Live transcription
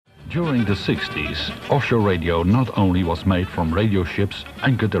During the 60s, offshore radio not only was made from radio ships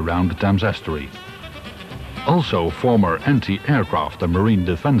anchored around the Thames estuary. Also, former anti-aircraft and marine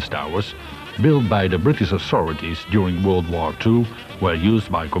defense towers built by the British authorities during World War II were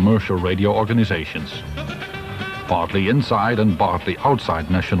used by commercial radio organizations. Partly inside and partly outside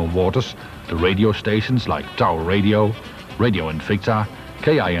national waters, the radio stations like Tower Radio, Radio Invicta,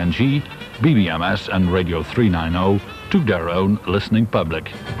 KING, BBMS and Radio 390 took their own listening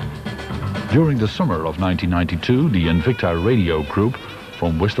public. During the summer of 1992, the Invicta radio group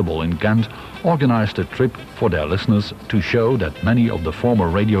from Whitstable in Kent organized a trip for their listeners to show that many of the former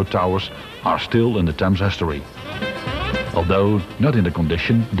radio towers are still in the Thames estuary, although not in the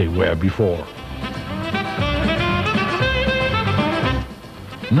condition they were before.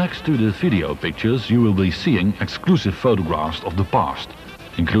 Next to the video pictures, you will be seeing exclusive photographs of the past,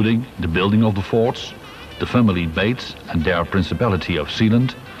 including the building of the forts, the family Bates and their Principality of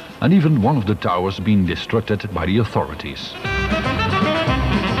Zealand, and even one of the towers being destructed by the authorities.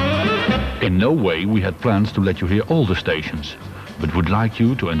 In no way we had plans to let you hear all the stations, but would like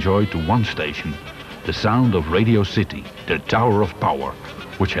you to enjoy to one station, the sound of Radio City, the Tower of Power,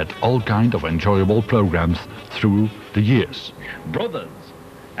 which had all kind of enjoyable programs through the years. Brothers,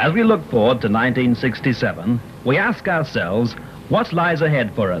 as we look forward to 1967, we ask ourselves, what lies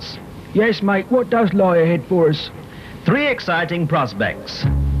ahead for us? Yes, mate, what does lie ahead for us? 3 exciting prospects.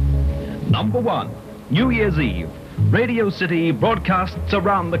 Number 1, New Year's Eve. Radio City broadcasts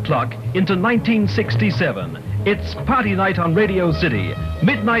around the clock into 1967. It's party night on Radio City,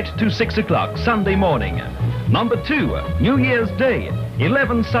 midnight to 6 o'clock Sunday morning. Number 2, New Year's Day,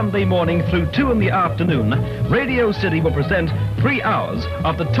 11 Sunday morning through 2 in the afternoon. Radio City will present 3 hours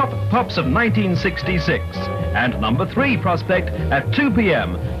of the top pops of 1966. And number 3 prospect at 2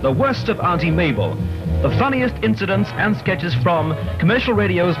 p.m., the worst of Auntie Mabel. The funniest incidents and sketches from commercial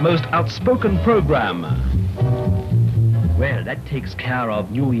radio's most outspoken program. Well, that takes care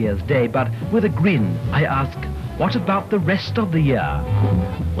of New Year's Day, but with a grin, I ask, what about the rest of the year?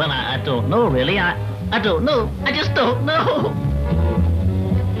 Well, I don't know, really. I don't know. I just don't know.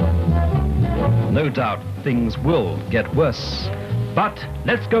 No doubt things will get worse. But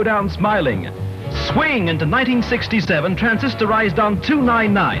let's go down smiling. Swing into 1967, transistorized on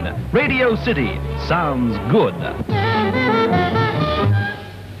 299. Radio City. Sounds good.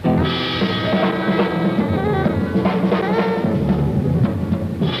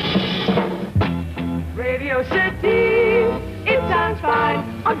 Radio City, it sounds fine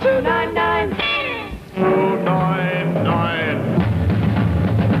on 299.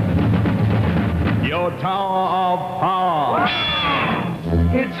 299. Your Tower of Power. Wow.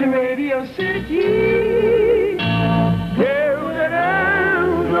 It's Radio City.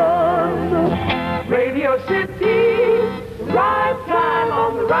 Radio City, right time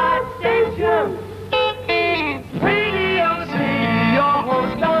on the right station. Radio City, your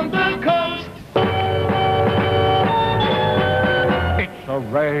host on the coast. It's a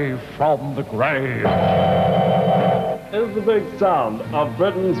ray from the grave. Is the big sound of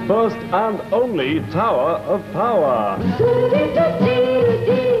Britain's first and only Tower of Power.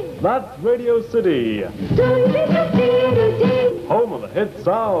 That's Radio City, home of the hit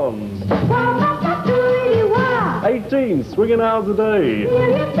sounds. 18 swinging hours a day.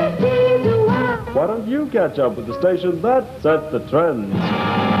 Why don't you catch up with the station that sets the trends?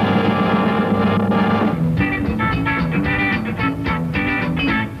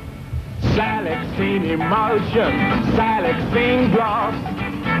 Siloxane emulsion, siloxane gloss.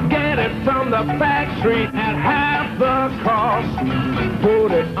 Get it from the factory at half the cost.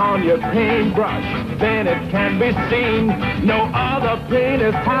 Put it on your paintbrush, then it can be seen. No other paint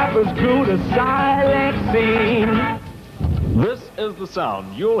is half as good as siloxane. This is the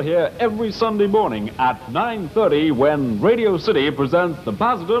sound you'll hear every Sunday morning at 9:30 when Radio City presents the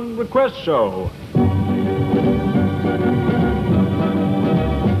Basildon Request Show.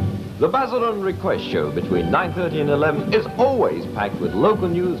 The Basildon Request Show between 9:30 and 11 is always packed with local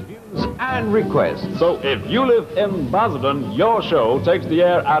news, views and requests. So if you live in Basildon, your show takes the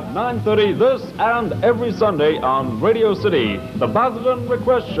air at 9:30 this and every Sunday on Radio City, the Basildon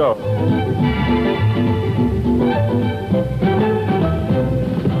Request Show.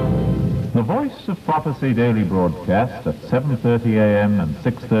 The Voice of Prophecy daily broadcast at 7:30 a.m. and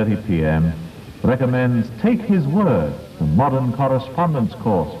 6:30 p.m. recommends Take His Word, the modern correspondence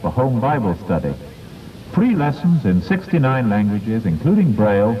course for home Bible study. Free lessons in 69 languages, including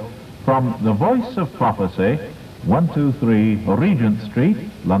Braille, from The Voice of Prophecy, 123 Regent Street,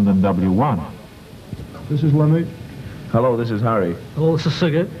 London W1. This is Lemmy. Hello, this is Harry. Hello, this is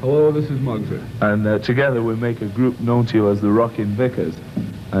Sigurd. Hello, this is Muggsy. And together we make a group known to you as the Rockin' Vicars.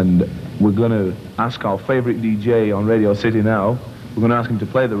 and we're going to ask our favorite DJ on Radio City now. We're going to ask him to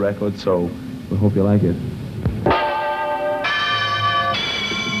play the record, so we hope you like it.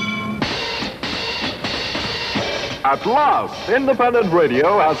 At last, independent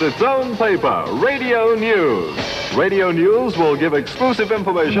radio has its own paper, Radio News. Radio News will give exclusive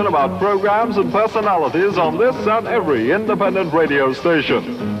information about programs and personalities on this and every independent radio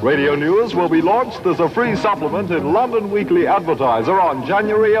station. Radio News will be launched as a free supplement in London Weekly Advertiser on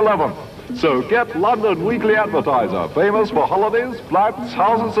January 11th. So get London Weekly Advertiser, famous for holidays, flats,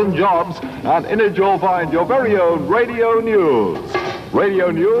 houses and jobs, and in it you'll find your very own Radio News.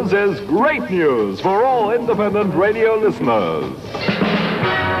 Radio News is great news for all independent radio listeners.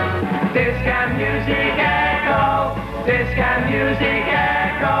 Disco music echo, disco music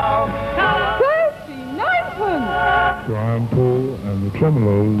echo. So I'm Paul and the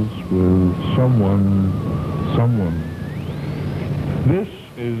Tremolos with Someone. This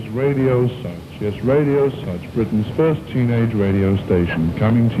is Radio Sutch. Yes, Radio Sutch, Britain's first teenage radio station,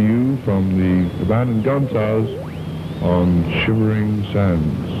 coming to you from the abandoned gun towers on Shivering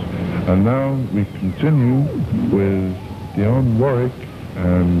Sands. And now we continue with Dionne Warwick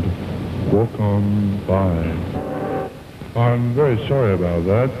and Walk On By. I'm very sorry about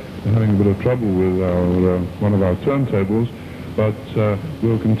that. We're having a bit of trouble with our one of our turntables, but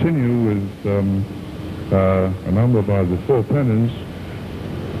we'll continue with a number by the Four Pennies,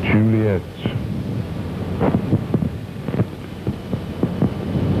 Juliet.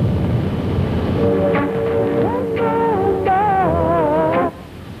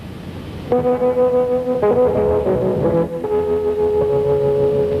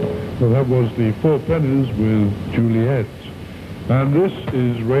 Well, that was the Four Pennies with Juliet. And this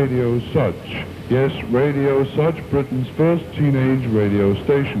is Radio Sutch. Yes, Radio Sutch, Britain's first teenage radio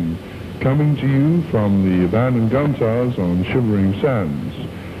station, coming to you from the abandoned gun towers on Shivering Sands.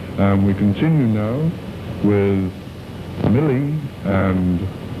 And we continue now with Millie and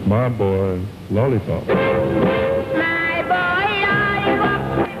My Boy Lollipop.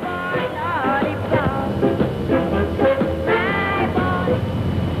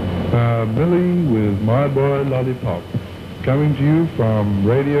 Millie with My Boy Lollipop, coming to you from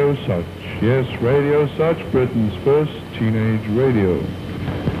Radio Sutch. Yes, Radio Sutch, Britain's first teenage radio.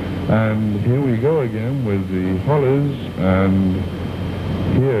 And here we go again with the Hollies, and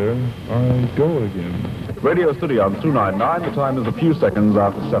Here I Go Again. Radio Studio on 299, the time is a few seconds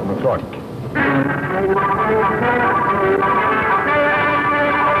after 7 o'clock.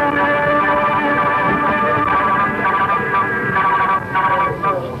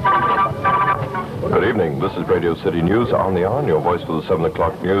 Good evening. This is Radio City News on the On, your voice for the 7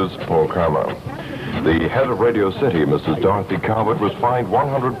 o'clock news, Paul Kramer. The head of Radio City, Mrs. Dorothy Calvert, was fined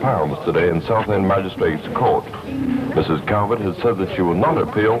 £100 today in Southend Magistrates Court. Mrs. Calvert has said that she will not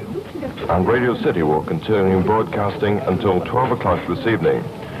appeal, and Radio City will continue broadcasting until 12 o'clock this evening.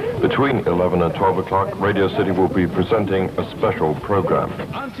 Between 11 and 12 o'clock, Radio City will be presenting a special program.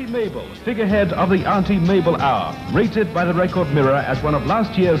 Auntie Mabel, figurehead of the Auntie Mabel Hour, rated by the Record Mirror as one of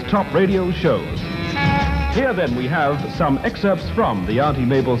last year's top radio shows. Here then we have some excerpts from the Auntie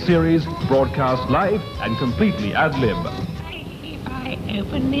Mabel series, broadcast live and completely ad-lib. If I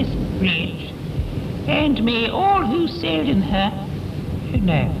open this bridge, and may all who sail in her...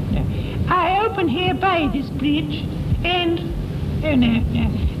 No. I open hereby this bridge, and... Oh, no.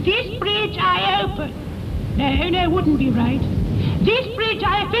 This bridge I open. No, wouldn't be right. This bridge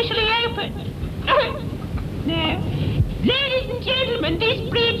I officially open. No. Ladies and gentlemen, this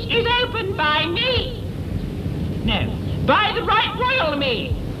bridge is opened by me. No, by the Right Royal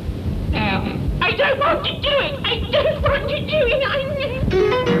me. No, I don't want to do it. I don't want to do it.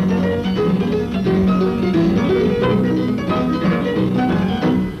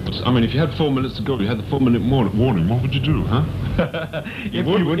 I mean, if you had 4 minutes to go, you had the 4-minute warning, what would you do, huh? If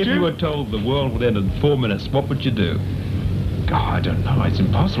you were told the world would end in 4 minutes, what would you do? God, I don't know. It's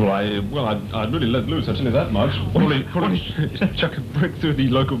impossible. I'd really let loose, I'll tell you that much. Probably chuck a brick through the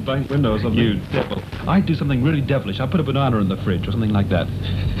local bank window or something. You devil. I'd do something really devilish. I'd put a banana in the fridge or something like that.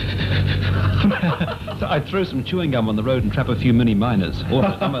 So I'd throw some chewing gum on the road and trap a few mini miners.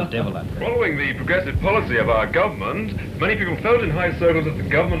 I'm a devil. Following the progressive policy of our government, many people felt in high circles that the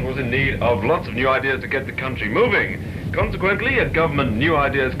government was in need of lots of new ideas to get the country moving. Consequently, a government New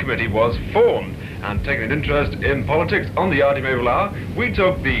Ideas Committee was formed. And taking an interest in politics on the Auntie Mabel Hour, we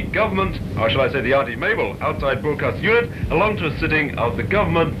took the government, or shall I say the Auntie Mabel Outside Broadcast Unit, along to a sitting of the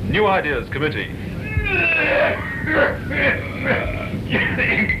Government New Ideas Committee.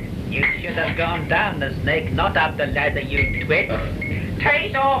 You should have gone down the snake, not up the ladder, you twit.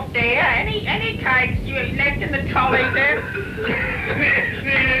 Taste off there. Any cakes you left in the trolley there?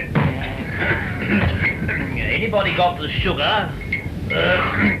 Anybody got the sugar?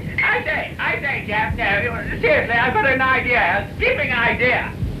 I say, Jeff, no, seriously, I've got an idea, a skipping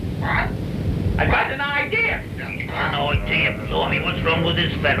idea. What? I've got an idea. An idea? Blimey, what's wrong with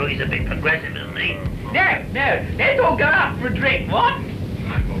this fellow? He's a bit progressive, isn't he? No, let's all go out for a drink, what?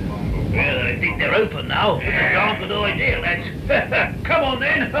 Well, I think they're open now. It's a darn good idea, lads. Come on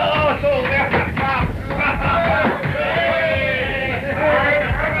then. Oh, it's all there.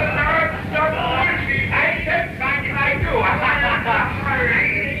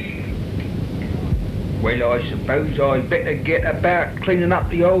 Well, I suppose I'd better get about cleaning up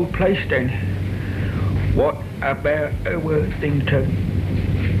the old place then. What about Worthington?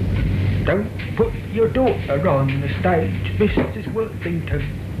 Don't put your daughter on the stage, Mrs.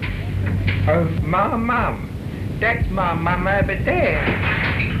 Worthington. Oh, my mum. That's my mum over there.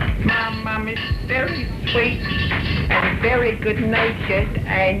 My mum is very sweet and very good-natured,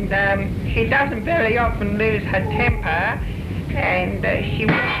 and she doesn't very often lose her temper, and she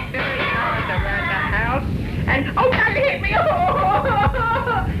works very hard around the house, and oh, don't hit me!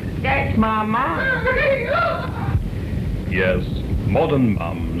 That's my mum. Yes, modern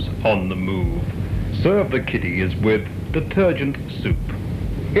mums on the move. Serve the kiddies with detergent soup.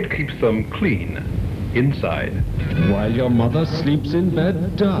 It keeps them clean inside. While your mother sleeps in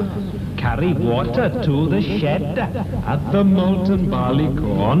bed, carry water to the shed. Add the molten barley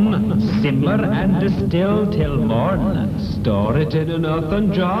corn, simmer and distill till morn. Store it in an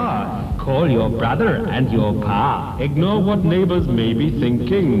earthen jar. Call your brother and your pa. Ignore what neighbors may be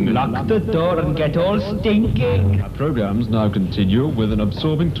thinking. Lock the door and get all stinking. Our programs now continue with an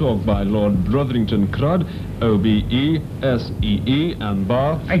absorbing talk by Lord Brotherington Crud, OBE, SEE and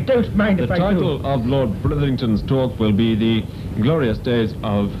Bath. I don't mind if I do. The title of Lord Brotherington's talk will be The Glorious Days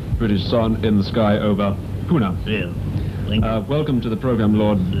of British Sun in the Sky over Pune. Yeah. Welcome to the program,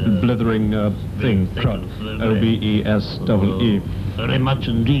 Lord Blithering Crud, OBESEE. Very much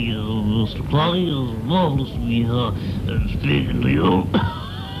indeed, Mr. Clary. Marvellous to be here speaking to you.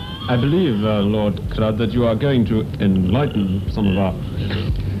 I believe, Lord Crud, that you are going to enlighten some of our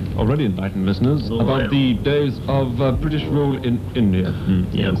already enlightened listeners about the days of British rule in India.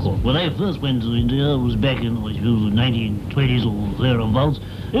 Yeah, of course. When I first went to India, it was back in the 1920s or thereabouts.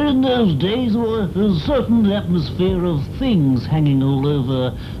 In those days, there was a certain atmosphere of things hanging all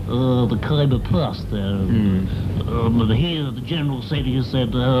over the Khyber Pass there. Here, the general said, he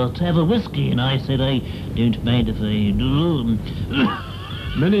said, to have a whiskey, and I said, I don't mind if I do.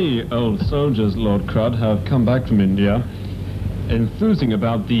 Many old soldiers, Lord Crud, have come back from India enthusing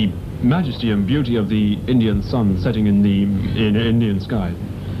about the majesty and beauty of the Indian sun setting in the Indian sky.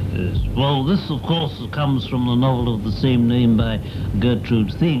 Yes. Well, this, of course, comes from the novel of the same name by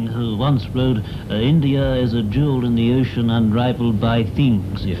Gertrude Thing, who once wrote, India is a jewel in the ocean unrivaled by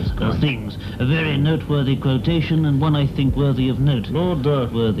things. Yes, things. A very noteworthy quotation, and one I think worthy of note. Lord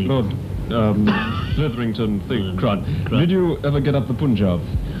Blitherington Thing, Crud, did you ever get up the Punjab?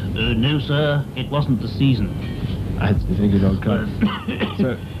 No, sir, it wasn't the season. I think you don't, Crud.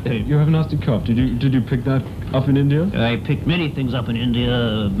 So, you have a nasty cough. Did you pick that up in India? I picked many things up in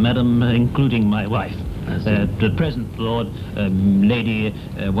India, madam, including my wife. The present Lord, Lady,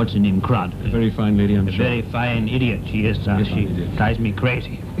 what's her name, Crud. A very fine lady, I'm sure. A very fine idiot she is, she drives me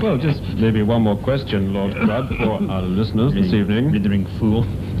crazy. Well, just maybe one more question, Lord Crud, for our listeners this evening. Blithering fool.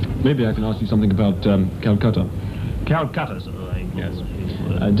 Maybe I can ask you something about Calcutta. Calcutta, sir. Yes.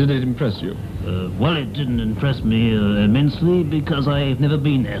 Did it impress you? Well, it didn't impress me immensely because I've never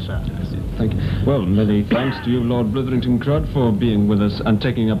been there, sir. I see. Thank you. Well, many thanks to you, Lord Blitherington Crud, for being with us and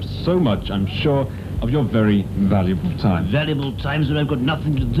taking up so much, I'm sure, of your very valuable time. Valuable times when I've got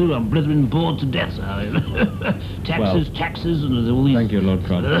nothing to do. I'm blithering bored to death, sir. taxes, and all these... Thank you, Lord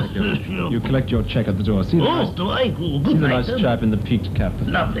Crud. Thank you. You collect your check at the door. See the do I? Good see the night, nice chap in the peaked cap.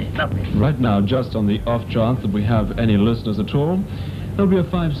 Lovely. Right now, just on the off chance that we have any listeners at all, there'll be a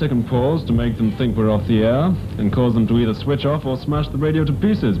 5-second pause to make them think we're off the air and cause them to either switch off or smash the radio to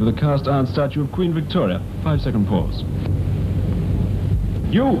pieces with a cast iron statue of Queen Victoria. 5-second pause.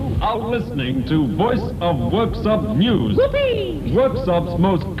 You are listening to Voice of Worksop News. Whoopee! Worksop's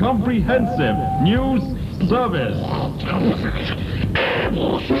most comprehensive news service.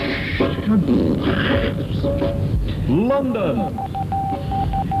 London.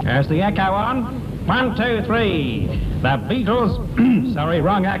 There's the echo on. 1, 2, 3. The Beatles... Sorry,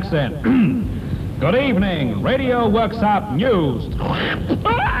 wrong accent. Good evening. Radio Worksop News.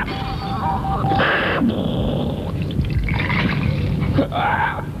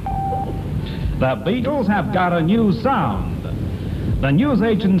 The Beatles have got a new sound. The news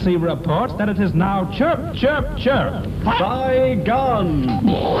agency reports that it is now chirp, chirp, chirp. Saigon!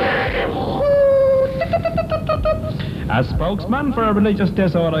 A spokesman for a religious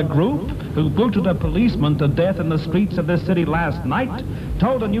disorder group who booted a policeman to death in the streets of this city last night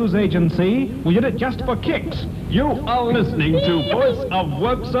told a news agency, "We did it just for kicks." You are listening to Voice of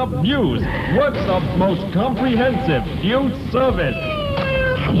Works Up News, Works Up's most comprehensive news service.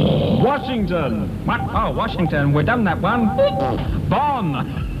 Washington. What? Oh, Washington. We've done that one.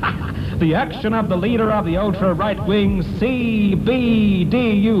 Bonn. The action of the leader of the ultra-right-wing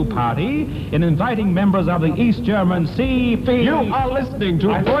CBDU party in inviting members of the East German CP... You are listening to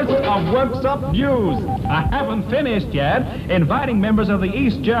Voice of Works Up News. I haven't finished yet. Inviting members of the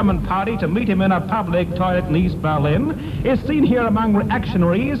East German party to meet him in a public toilet in East Berlin is seen here among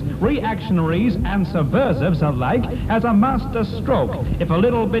reactionaries, and subversives alike as a master stroke, if a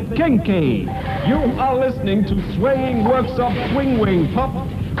little bit kinky. You are listening to Swaying Works Up Swing Wing Pop...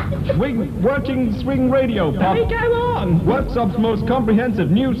 Working swing radio pop. Let me go on. Works Up's most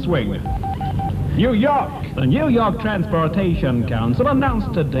comprehensive news swing. New York. The New York Transportation Council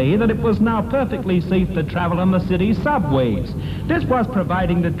announced today that it was now perfectly safe to travel on the city's subways. This was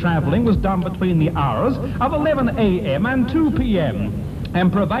providing that traveling was done between the hours of 11 a.m. and 2 p.m.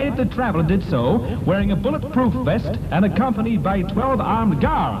 and provided the traveler did so wearing a bulletproof vest and accompanied by 12 armed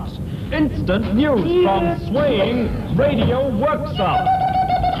guards. Instant news from Swaying Radio Works Up.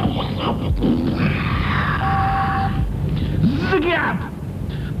 Zgap!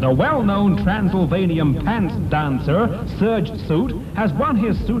 The well-known Transylvanian pants dancer, Sutch, has won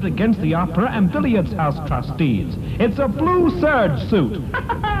his suit against the Opera and Billiards House trustees. It's a blue serge suit.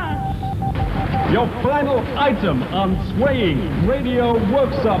 Your final item on Swaying Radio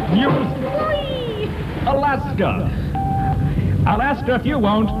Works Up News. Alaska. Alaska, if you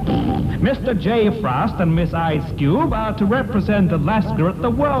won't. Mr. J. Frost and Miss Ice Cube are to represent Alaska at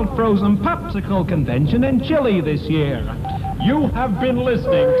the World Frozen Popsicle Convention in Chile this year. You have been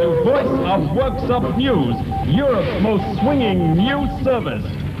listening to Voice of Works Up News, Europe's most swinging news service.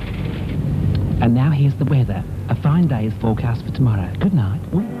 And now here's the weather. A fine day is forecast for tomorrow. Good night.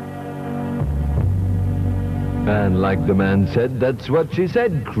 And like the man said, that's what she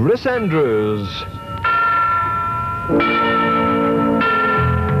said. Chris Andrews.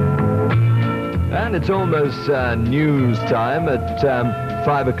 And it's almost news time at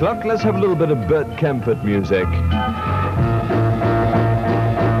 5 o'clock. Let's have a little bit of Bert Kempfert music.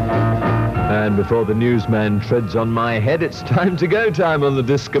 And before the newsman treads on my head, it's time to go time on the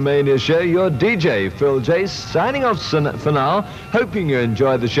Discomania show. Your DJ, Phil J, signing off for now, hoping you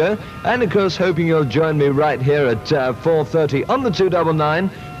enjoy the show, and of course hoping you'll join me right here at 4:30 on the 299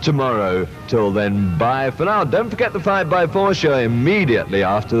 tomorrow. Till then, bye for now. Don't forget the 5x4 show immediately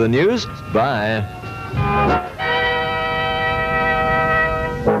after the news. Bye.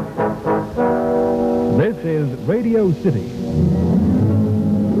 This is Radio City.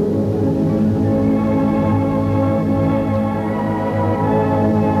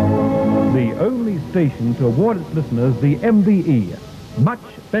 The only station to award its listeners the MBE, Much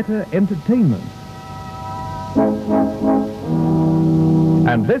Better Entertainment.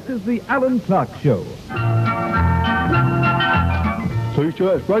 And this is the Alan Clark Show.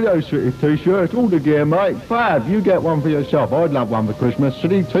 T-shirts, Radio City T-shirts, all the gear, mate. Fab, you get one for yourself. I'd love one for Christmas.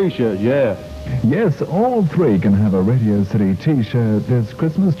 City T-shirts, yeah. Yes, all three can have a Radio City T-shirt this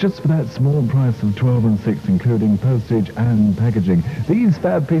Christmas just for that small price of 12 and 6, including postage and packaging. These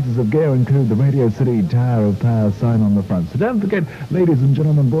fab pieces of gear include the Radio City Tower of Power sign on the front. So don't forget, ladies and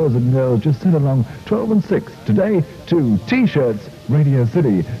gentlemen, boys and girls, just send along 12 and 6 today to T-shirts, Radio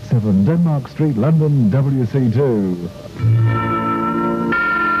City, 7 Denmark Street, London, WC2.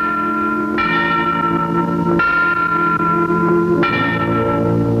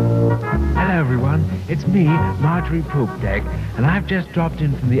 It's me, Marjorie Poopdeck, and I've just dropped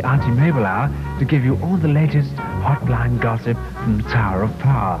in from the Auntie Mabel Hour to give you all the latest hotline gossip from the Tower of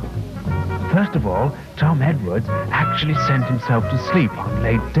Power. First of all, Tom Edwards actually sent himself to sleep on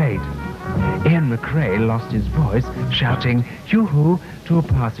late date. Ian McRae lost his voice shouting yoo-hoo to a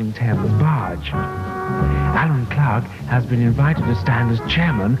passing Thames barge. Alan Clark has been invited to stand as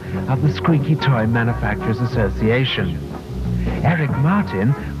chairman of the Squeaky Toy Manufacturers Association. Eric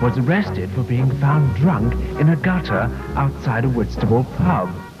Martin was arrested for being found drunk in a gutter outside a Whitstable pub.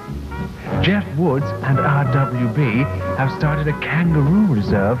 Jeff Woods and RWB have started a kangaroo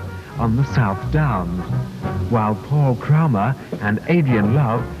reserve on the South Downs, while Paul Kramer and Adrian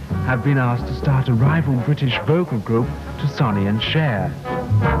Love have been asked to start a rival British vocal group to Sonny and Cher.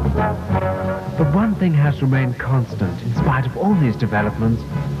 But one thing has remained constant in spite of all these developments.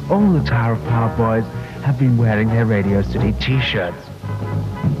 All the Tower of Power boys have been wearing their Radio City T-shirts.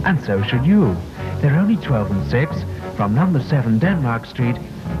 And so should you. They're only 12 and 6 from number 7 Denmark Street,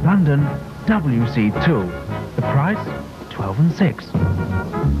 London, WC2. The price, 12 and 6.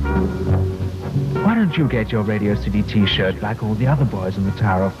 Why don't you get your Radio City t-shirt like all the other boys in the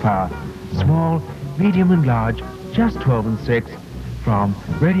Tower of Power? Small, medium and large, just 12 and 6 from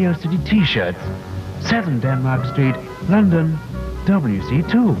Radio City t-shirts. 7 Denmark Street, London,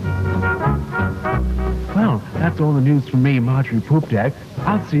 WC2. Well, that's all the news from me, Marjorie Poopdeck.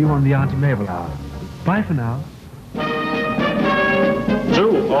 I'll see you on the Auntie Mabel Hour. Bye for now.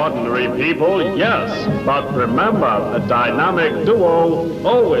 Two ordinary people, yes, but remember, the dynamic duo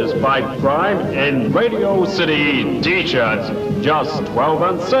always fight crime in Radio City t-shirts, just 12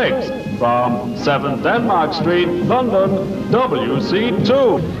 and 6 from 7 Denmark Street, London,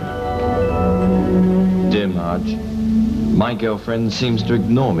 WC2. Dear Marge, my girlfriend seems to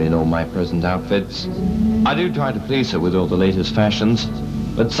ignore me in all my present outfits. I do try to please her with all the latest fashions,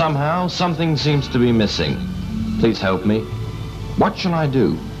 but somehow something seems to be missing. Please help me. What shall I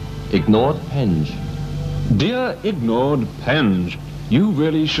do? Ignored Penge. Dear Ignored Penge, you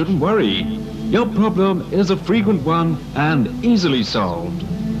really shouldn't worry. Your problem is a frequent one and easily solved.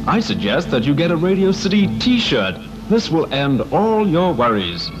 I suggest that you get a Radio City t-shirt. This will end all your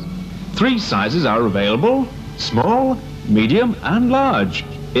worries. 3 sizes are available: small, medium and large,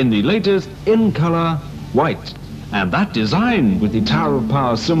 in the latest in-color white. And that design with the Tower of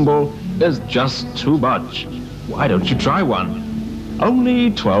Power symbol is just too much. Why don't you try one?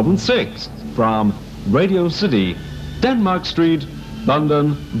 Only 12 and 6 from Radio City, Denmark Street,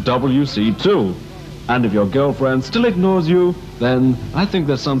 London, WC2. And if your girlfriend still ignores you, then I think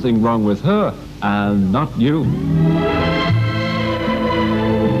there's something wrong with her and not you.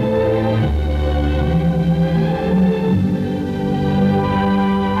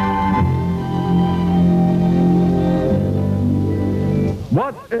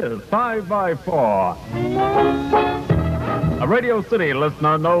 What is 5x4? A Radio City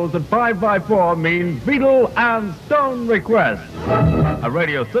listener knows that 5x4 means Beatle and Stone requests. A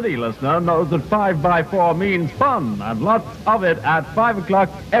Radio City listener knows that 5x4 means fun and lots of it at 5 o'clock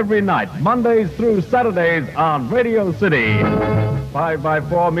every night, Mondays through Saturdays on Radio City.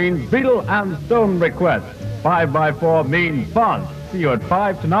 5x4 means Beatle and Stone requests. 5x4 means fun. See you at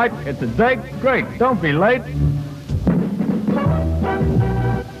 5 tonight. It's a date. Great. Don't be late.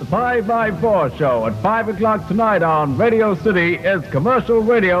 5x4 show at 5 o'clock tonight on Radio City is commercial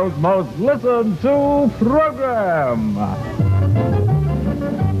radio's most listened to program.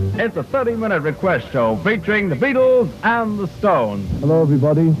 It's a 30-minute request show featuring the Beatles and the Stones. Hello,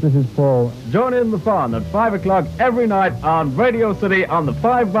 everybody. This is Paul. Join in the fun at 5 o'clock every night on Radio City on the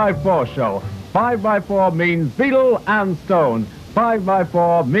 5x4 show. 5x4 means Beatles and Stones.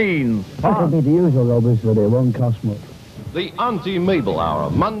 5x4 means fun. That'll be the usual rubbish, but it won't cost much. The Auntie Mabel Hour,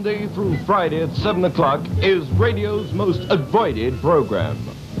 Monday through Friday at 7 o'clock, is radio's most avoided program.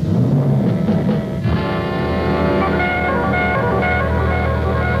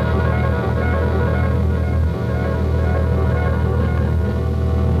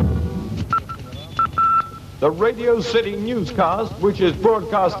 The Radio City newscast, which is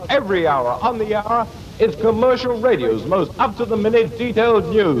broadcast every hour on the hour, is commercial radio's most up-to-the-minute detailed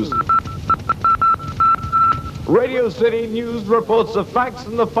news. Radio City News reports the facts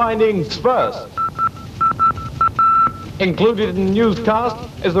and the findings first. Included in the newscast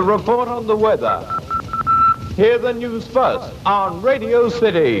is a report on the weather. Hear the news first on Radio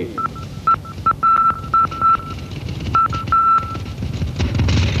City.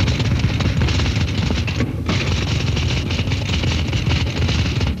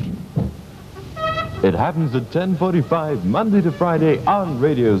 It happens at 10:45 Monday to Friday on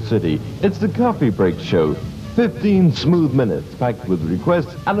Radio City. It's the Coffee Break Show. 15 smooth minutes packed with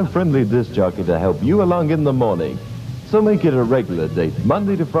requests and a friendly disc jockey to help you along in the morning. So make it a regular date,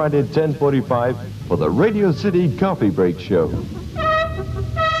 Monday to Friday at 10:45 for the Radio City Coffee Break Show.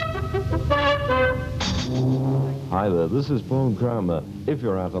 Hi there, this is Paul Kramer. If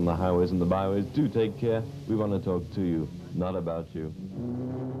you're out on the highways and the byways, do take care. We want to talk to you, not about you.